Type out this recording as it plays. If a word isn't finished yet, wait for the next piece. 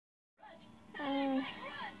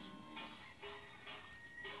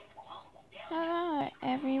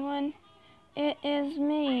It is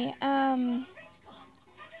me,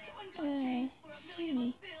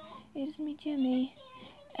 Jimmy. It's me, Jimmy.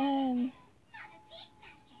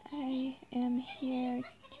 I am here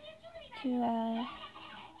to,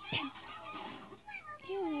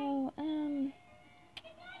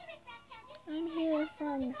 I'm here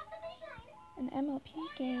from an MLP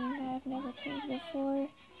game that I've never played before,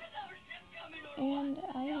 and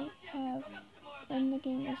and the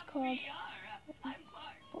game is called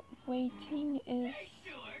Waiting is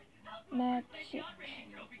Magic.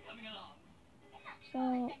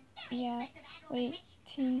 So, yeah,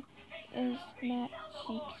 waiting is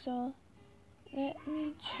magic. So, let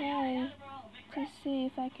me try to see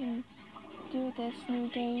if I can do this new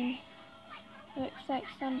game. Looks like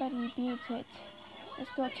somebody beat it.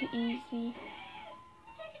 Let's go to easy.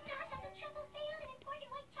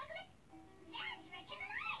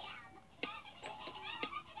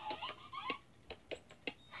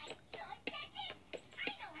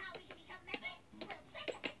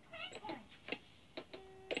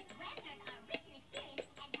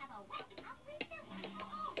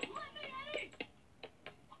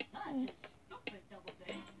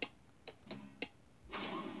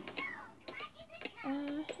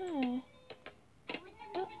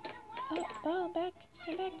 Ball, back.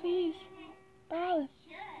 Come back, please. Ball.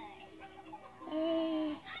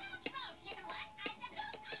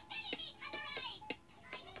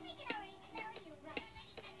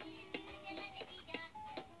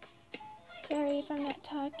 Sorry if I'm not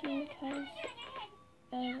talking, because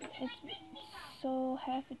it's so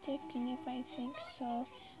half addicting if I think so.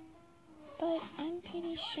 But I'm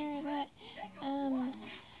pretty sure that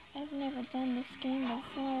I've never done this game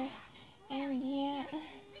before, and yeah,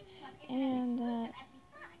 you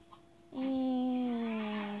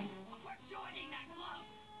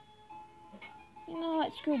know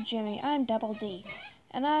what, screw Jimmy, I'm Double D,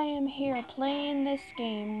 and I am here playing this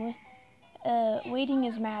game with, Waiting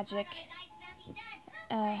is Magic.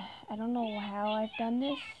 I don't know how I've done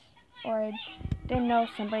this, or I didn't know if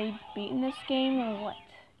somebody beaten this game or what,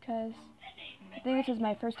 because I think this is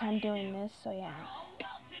my first time doing this, so yeah.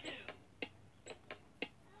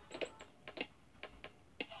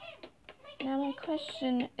 Now my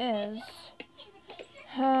question is,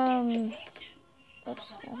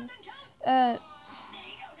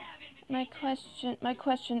 my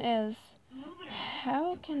question is,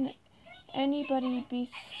 how can anybody be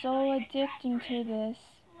so addicting to this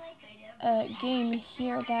game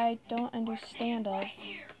here that I don't understand of?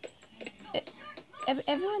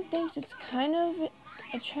 Everyone thinks it's kind of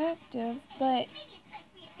attractive, but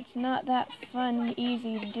it's not that fun and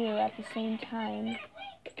easy to do at the same time.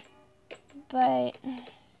 But,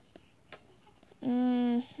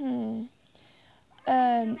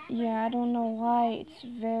 yeah, I don't know why it's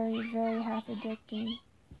very, very half addicting.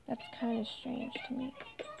 That's kind of strange to me.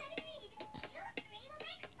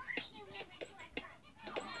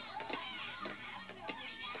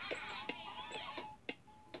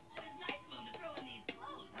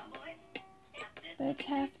 But it's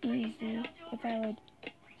half easy, if I would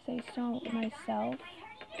say so myself.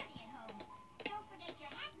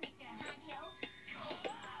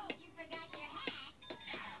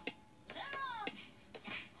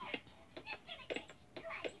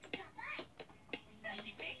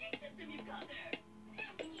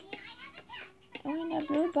 And when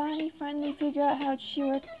Blue Bonnie finally figured out how she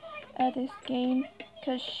worked this game,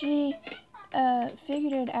 because she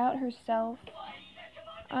figured it out herself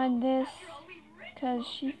on this, because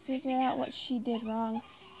she figured out what she did wrong,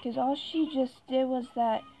 because all she just did was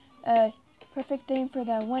that perfect thing for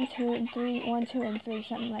the 1, 2, and 3, 1, 2, and 3,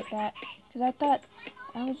 something like that, because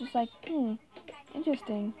I was just like,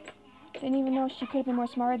 interesting. Didn't even know she could have been more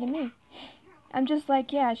smarter than me. I'm just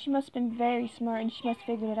like, yeah, she must have been very smart, and she must have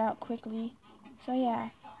figured it out quickly. So yeah,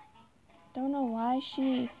 don't know why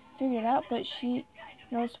she figured it out, but she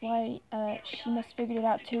knows why she must have figured it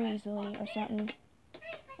out too easily or something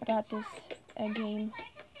about this game.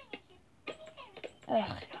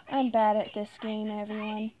 Ugh, I'm bad at this game,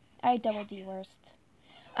 everyone. I Double D worst.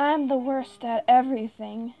 I'm the worst at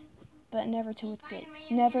everything, but never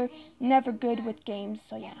good with games,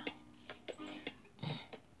 so yeah.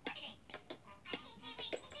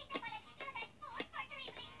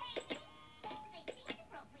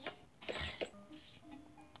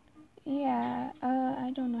 Yeah,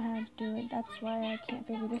 I don't know how to do it. That's why I can't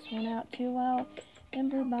figure this one out too well than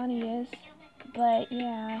Blue Bonnie is. But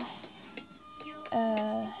yeah,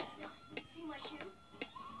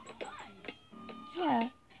 yeah,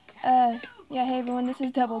 hey everyone, this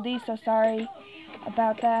is Double D, so sorry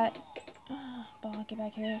about that. Ball, get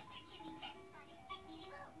back here.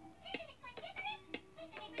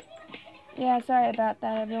 Yeah, sorry about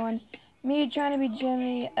that, everyone. Me trying to be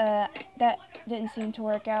Jimmy, that didn't seem to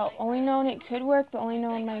work out. Only knowing it could work, but only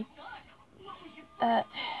knowing my,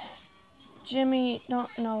 Jimmy, don't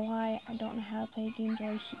know why I don't know how to play games,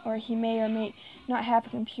 or he may or may not have a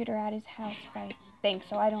computer at his house, if I think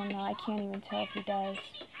so. I don't know. I can't even tell if he does.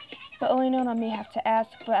 But only knowing I may have to ask,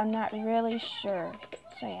 but I'm not really sure.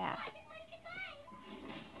 So yeah.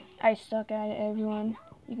 I suck at it, everyone.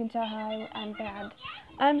 You can tell how I'm bad.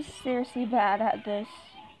 I'm seriously bad at this.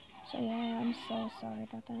 So yeah, I'm so sorry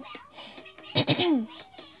about that.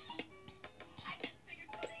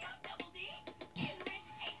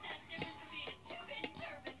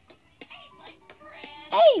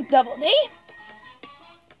 Hey, Double D!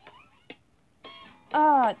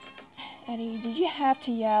 Eddie, did you have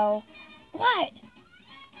to yell? What?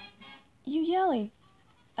 You yelling?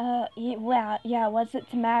 Yeah, what's it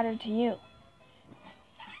to matter to you?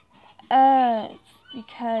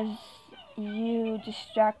 Because you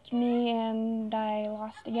distract me and I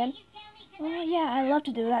lost again? Well, yeah, I love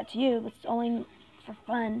to do that to you, but it's only for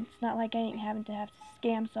fun. It's not like I ain't having to have to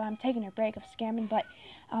scam, so I'm taking a break of scamming, but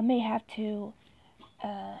I may have to,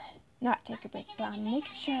 not take a break, but I'm making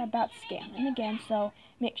sure about scamming again, so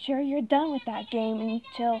make sure you're done with that game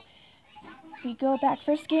until we go back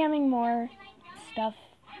for scamming more stuff,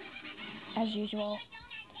 as usual.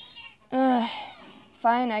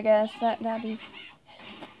 Fine, I guess, that'd be,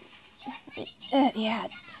 yeah,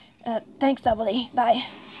 thanks, Double D, bye.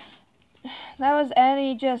 That was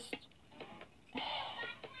Eddie just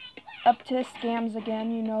up to his scams again,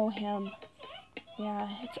 you know him. Yeah,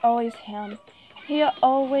 it's always him. He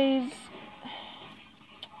always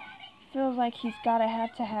feels like he's gotta have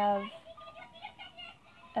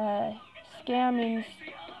scammings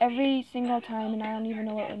every single time, and I don't even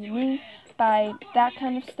know what you mean by that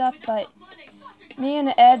kind of stuff, but me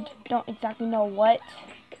and Ed don't exactly know what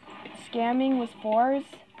scamming was for,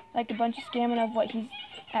 like a bunch of scamming of what he's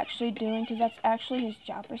actually doing, because that's actually his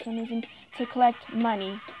job for some reason, to collect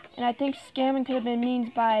money. And I think scamming could have been means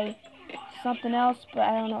by something else, but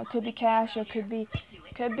I don't know. It could be cash, or it could be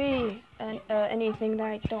anything that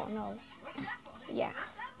I don't know. Yeah.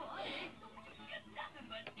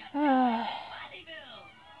 I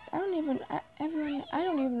don't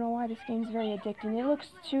even know why this game's very addicting. It looks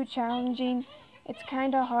too challenging. It's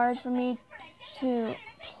kind of hard for me to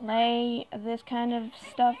play this kind of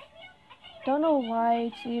stuff. Don't know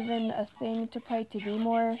why it's even a thing to play to be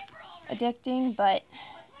more addicting, but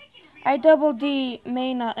I Double D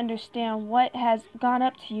may not understand what has gone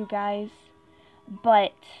up to you guys,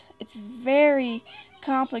 but it's very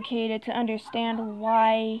complicated to understand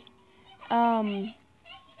why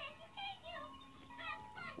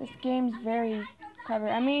this game's very clever.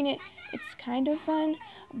 I mean, it's kind of fun,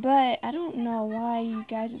 but I don't know why you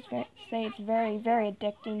guys say it's very, very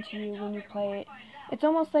addicting to you when you play it. It's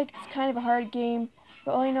almost like it's kind of a hard game,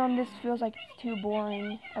 but only knowing this feels like it's too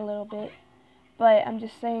boring a little bit. But I'm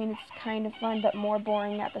just saying it's kind of fun, but more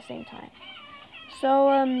boring at the same time.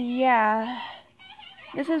 So, yeah.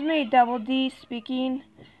 This is me, Double D, speaking,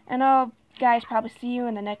 and I'll guys probably see you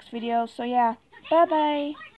in the next video. So, yeah. Bye-bye.